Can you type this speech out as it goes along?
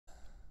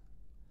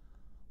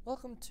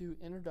Welcome to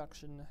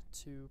Introduction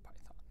to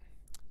Python.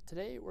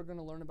 Today we're going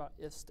to learn about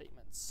if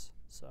statements.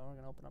 So we're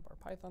going to open up our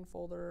Python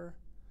folder,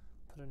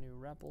 put a new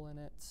REPL in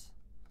it,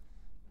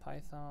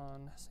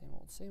 Python,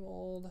 same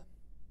old.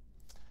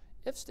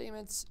 If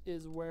statements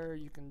is where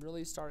you can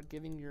really start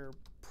giving your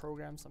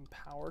program some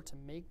power to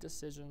make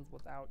decisions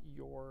without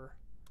your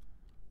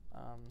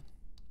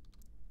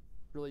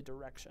really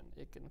direction.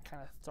 It can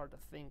kind of start to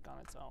think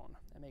on its own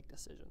and make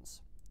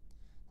decisions.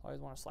 I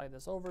always want to slide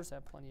this over so I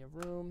have plenty of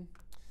room.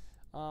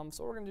 So what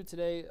we're going to do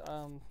today,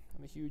 I'm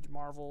a huge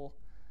Marvel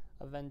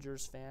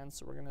Avengers fan,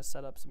 so we're going to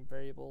set up some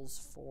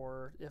variables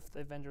for if the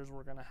Avengers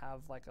were going to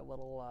have like a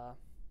little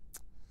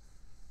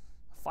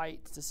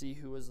fight to see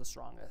who is the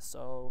strongest.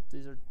 So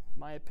these are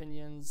my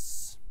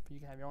opinions. You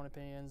can have your own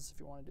opinions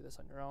if you want to do this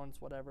on your own. It's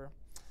whatever.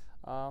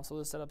 So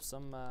let's set up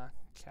some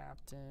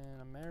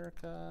Captain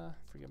America.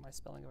 Forget my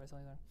spelling if I say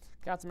that.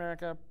 Captain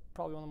America,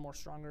 probably one of the more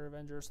stronger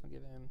Avengers. So I'll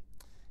give him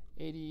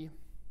 80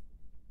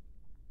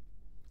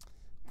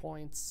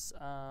 points.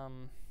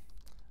 Iron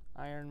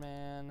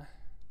Man,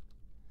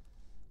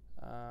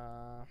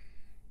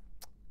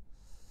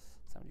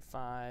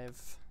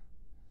 75.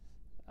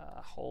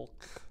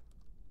 Hulk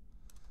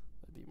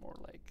would be more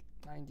like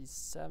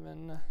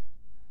 97.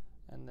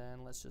 And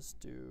then let's just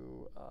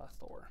do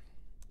Thor.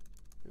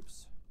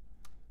 Oops.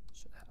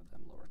 Should have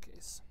them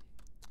lowercase.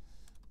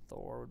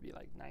 Thor would be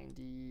like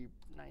 90,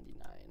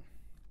 99.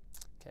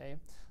 Okay.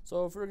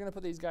 So if we're going to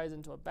put these guys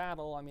into a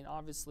battle, I mean,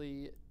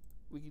 obviously,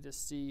 we can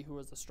just see who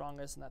is the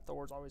strongest and that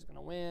Thor's always going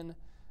to win.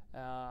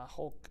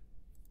 Hulk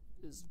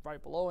is right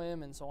below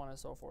him and so on and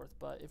so forth.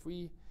 But if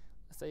we,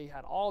 let's say,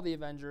 had all the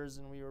Avengers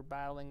and we were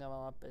battling them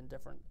up in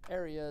different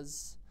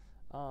areas,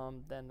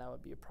 then that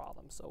would be a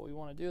problem. So what we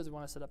want to do is we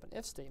want to set up an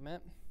if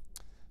statement.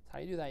 How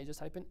you do that, you just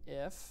type in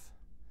if,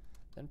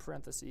 then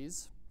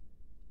parentheses,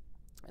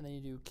 and then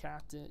you do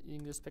captain. You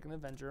can just pick an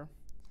Avenger.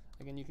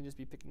 Again, you can just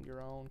be picking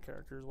your own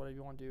characters, whatever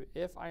you want to do.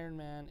 If Iron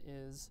Man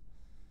is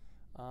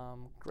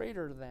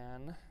greater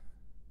than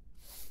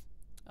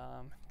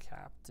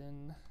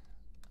Captain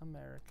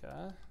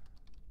America,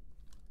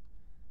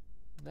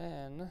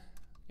 then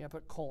you gotta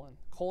put colon.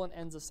 Colon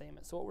ends the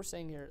statement. So what we're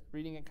saying here,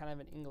 reading it kind of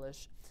in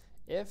English,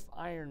 if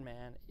Iron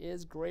Man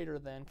is greater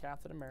than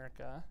Captain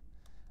America,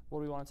 what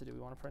do we want it to do?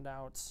 We want to print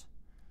out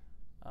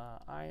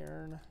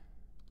Iron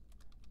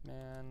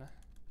Man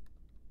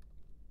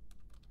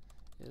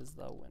is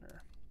the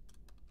winner.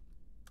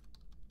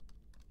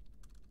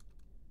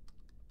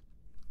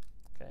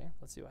 Okay,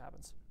 let's see what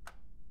happens.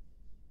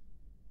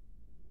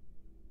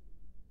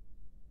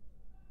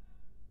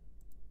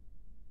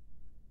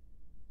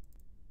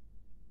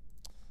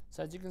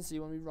 So as you can see,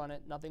 when we run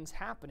it, nothing's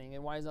happening.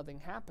 And why is nothing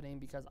happening?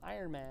 Because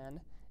Iron Man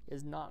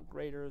is not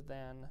greater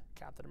than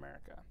Captain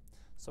America.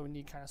 So we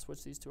need to kind of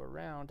switch these two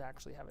around to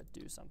actually have it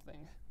do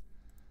something.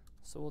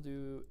 So we'll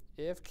do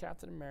if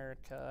Captain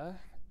America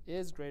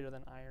is greater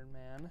than Iron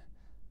Man,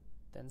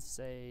 then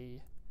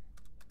say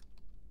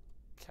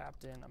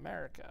Captain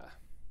America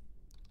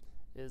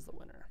is the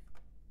winner.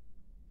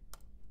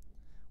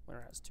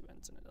 Winner has two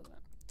N's in it, doesn't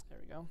it? There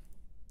we go.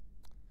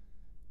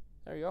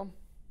 There you go.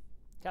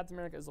 Captain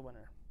America is the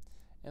winner.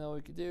 And what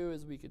we could do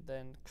is we could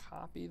then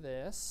copy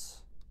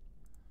this,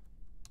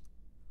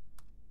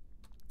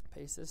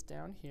 paste this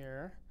down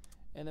here,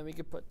 and then we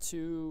could put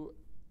two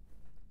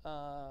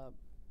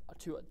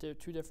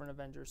different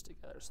Avengers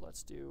together. So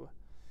let's do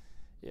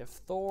if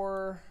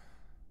Thor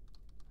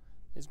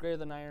is greater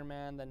than Iron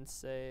Man, then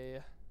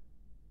say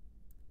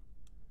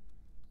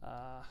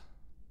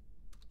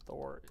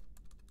Thor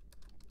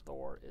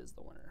is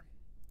the winner.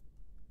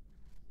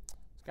 So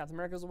Captain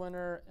America's the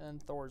winner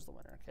and Thor's the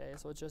winner. Okay,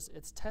 so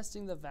it's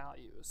testing the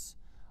values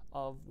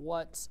of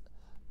what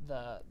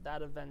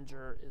that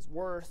Avenger is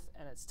worth,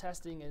 and it's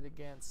testing it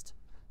against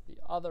the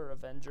other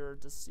Avenger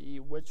to see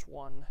which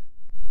one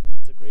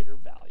has a greater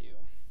value.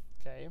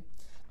 Okay,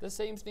 the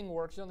same thing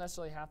works. You don't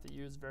necessarily have to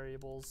use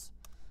variables.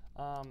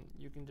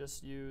 You can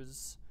just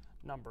use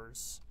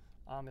numbers.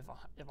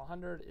 If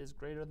 100 is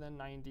greater than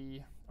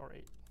 90, or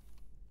 8,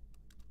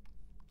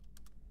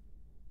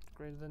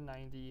 greater than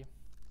 90,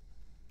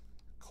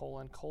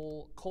 colon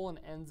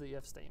ends the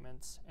if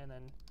statement, and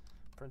then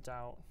print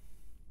out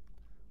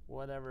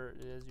whatever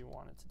it is you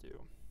want it to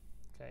do.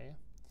 Okay,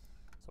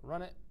 so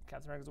run it.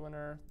 Captain America's a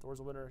winner. Thor's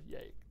a winner.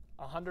 Yay.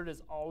 100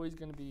 is always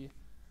going to be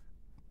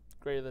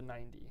greater than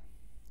 90.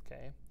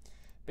 Okay,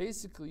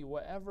 basically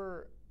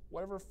whatever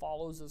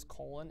follows this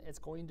colon, it's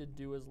going to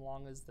do as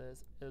long as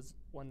this is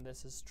when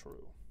this is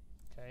true.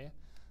 Okay,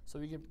 so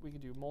we can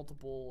do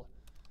multiple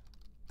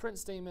print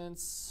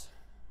statements.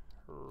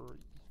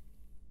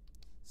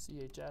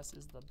 CHS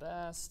is the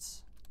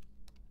best.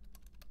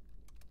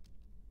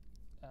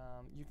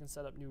 You can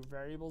set up new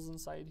variables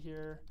inside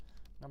here.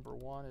 Number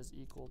 1 is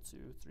equal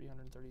to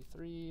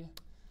 333.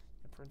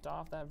 And print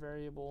off that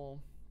variable.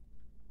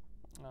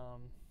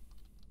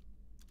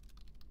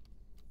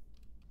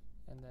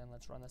 And then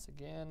let's run this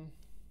again.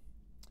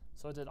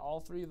 So it did all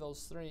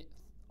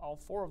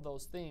four of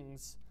those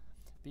things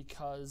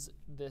because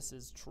this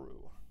is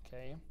true.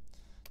 Okay.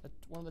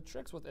 one of the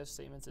tricks with if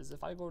statements is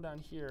if I go down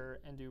here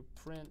and do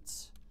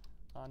print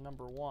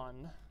number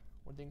 1,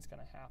 what do you think is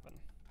going to happen?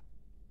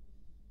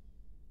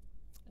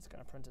 It's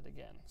going to print it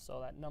again. So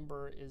that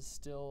number is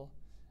still,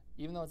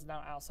 even though it's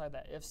now outside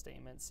that if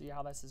statement, see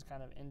how this is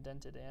kind of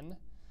indented in?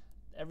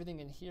 Everything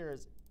in here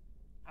is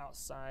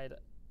outside.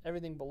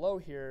 Everything below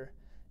here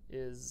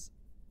is,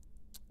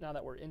 now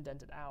that we're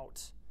indented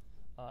out,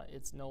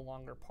 it's no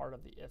longer part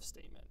of the if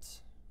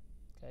statement.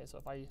 Okay,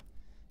 so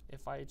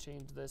if I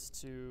change this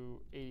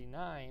to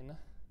 89,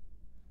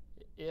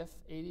 if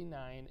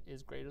 89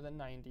 is greater than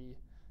 90,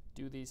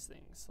 do these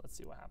things. Let's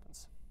see what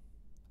happens.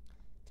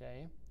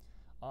 Okay,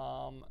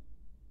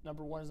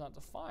 number 1 is not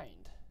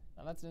defined.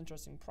 Now that's an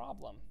interesting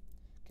problem.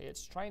 Okay,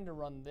 it's trying to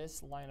run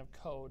this line of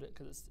code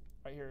because it's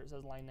right here. It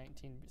says line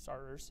 19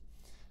 starters,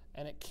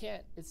 and it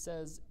can't. It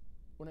says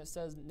when it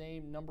says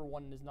name number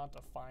 1 is not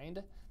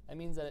defined, that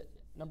means that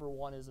number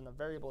 1 isn't a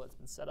variable that's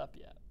been set up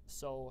yet.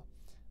 So,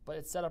 but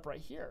it's set up right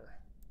here.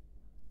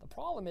 The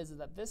problem is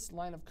that this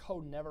line of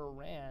code never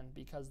ran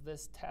because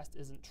this test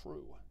isn't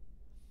true.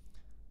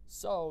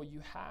 So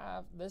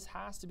this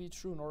has to be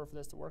true in order for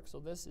this to work. So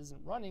this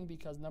isn't running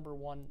because number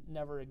 1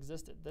 never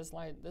existed. This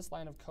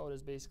line of code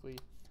is basically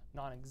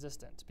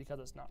non-existent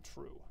because it's not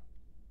true.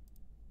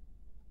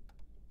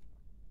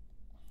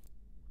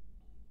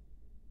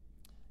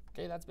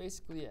 Okay, that's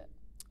basically it.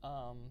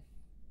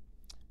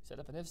 Set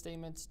up an if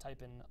statement,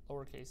 type in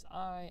lowercase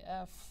I,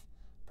 f,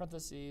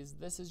 parentheses.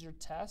 This is your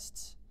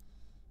test.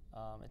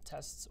 It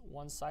tests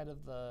one side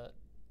of the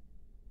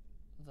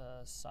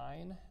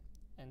sign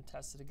and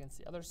tests it against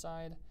the other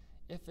side.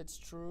 If it's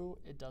true,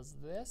 it does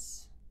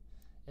this.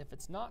 If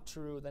it's not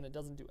true, then it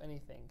doesn't do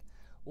anything.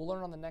 We'll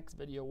learn on the next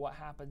video what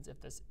happens if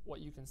what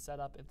you can set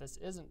up if this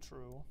isn't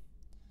true.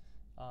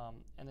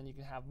 And then you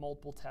can have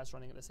multiple tests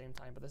running at the same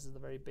time. But this is the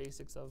very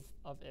basics of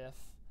if.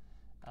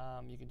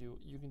 You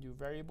can do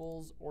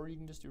variables, or you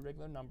can just do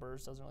regular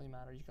numbers. Doesn't really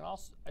matter. You can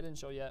also, I didn't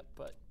show yet,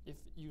 but if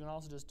you can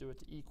also just do it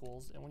to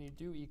equals. And when you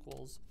do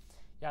equals,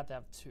 you have to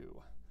have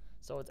 2.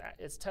 So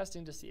it's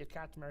testing to see if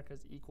Captain America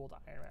is equal to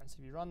Iron Man. So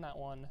if you run that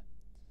one,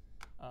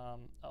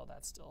 oh,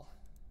 that's still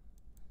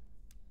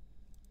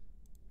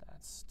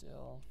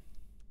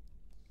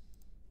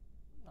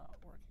not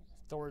working.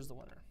 Thor is the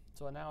winner.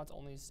 So now it's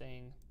only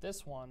saying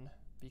this one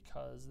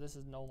because this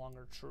is no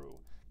longer true.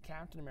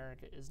 Captain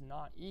America is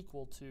not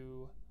equal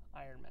to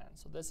Iron Man.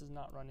 So this is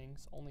not running,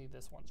 so only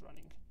this one's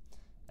running.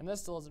 And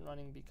this still isn't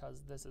running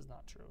because this is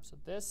not true. So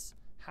this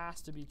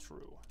has to be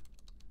true,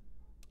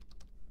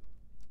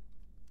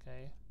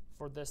 okay,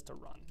 for this to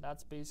run.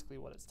 That's basically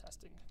what it's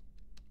testing.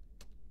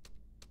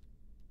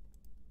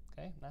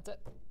 Okay, and that's it.